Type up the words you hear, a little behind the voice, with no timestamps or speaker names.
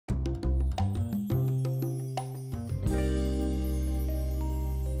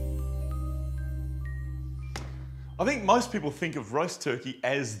I think most people think of roast turkey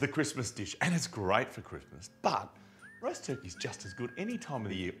as the Christmas dish, and it's great for Christmas, but roast turkey is just as good any time of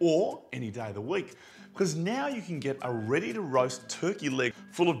the year or any day of the week, because now you can get a ready to roast turkey leg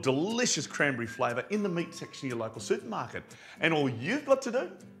full of delicious cranberry flavour in the meat section of your local supermarket. And all you've got to do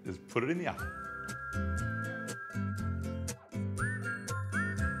is put it in the oven.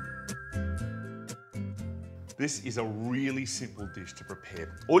 This is a really simple dish to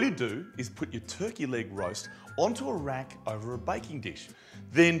prepare. All you do is put your turkey leg roast onto a rack over a baking dish.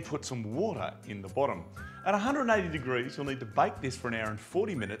 Then put some water in the bottom. At 180 degrees, you'll need to bake this for 1 hour and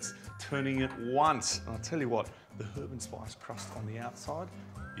 40 minutes, turning it once. And I'll tell you what, the herb and spice crust on the outside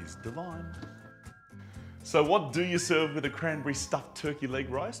is divine. So what do you serve with a cranberry stuffed turkey leg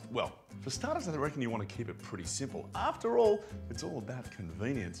roast? Well, for starters, I reckon you want to keep it pretty simple. After all, it's all about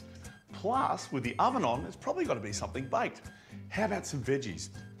convenience. Plus, with the oven on, it's probably got to be something baked. How about some veggies?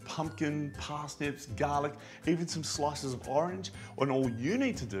 Pumpkin, parsnips, garlic, even some slices of orange. And all you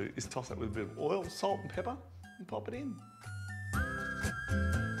need to do is toss that with a bit of oil, salt and pepper and pop it in.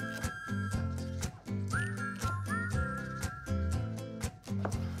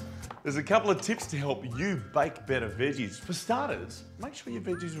 There's a couple of tips to help you bake better veggies. For starters, make sure your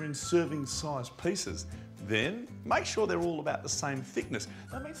veggies are in serving size pieces. Then, make sure they're all about the same thickness.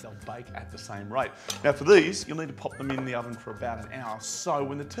 That means they'll bake at the same rate. Now for these, you'll need to pop them in the oven for about 1 hour. So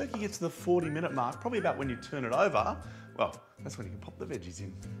when the turkey gets to the 40-minute mark, probably about when you turn it over, well, that's when you can pop the veggies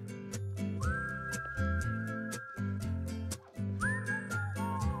in.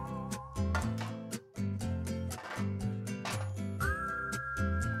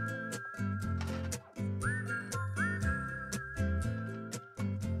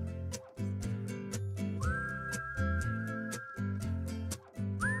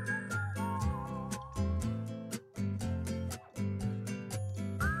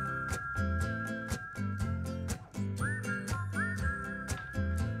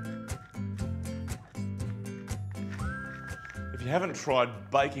 If you haven't tried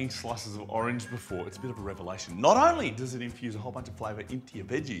baking slices of orange before, it's a bit of a revelation. Not only does it infuse a whole bunch of flavour into your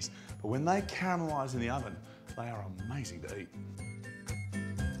veggies, but when they caramelise in the oven, they are amazing to eat.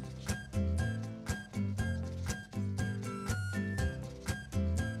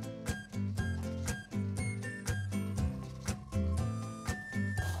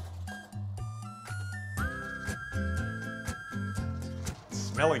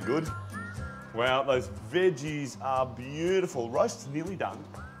 Smelling good. Wow, those veggies are beautiful. Roast is nearly done.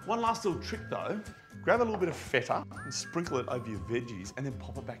 One last little trick though, grab a little bit of feta and sprinkle it over your veggies and then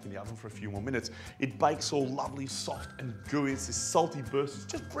pop it back in the oven for a few more minutes. It bakes all lovely, soft and gooey. It's this salty burst, it's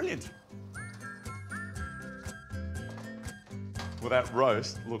just brilliant. Well, that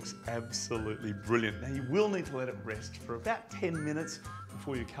roast looks absolutely brilliant. Now you will need to let it rest for about 10 minutes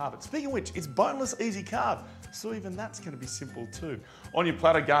before you carve it. Speaking of which, it's boneless, easy carve, so even that's going to be simple too. On your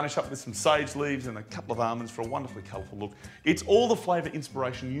platter, garnish up with some sage leaves and a couple of almonds for a wonderfully colourful look. It's all the flavour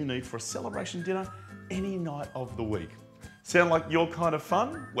inspiration you need for a celebration dinner any night of the week. Sound like your kind of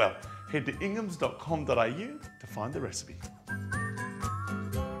fun? Well, head to inghams.com.au to find the recipe.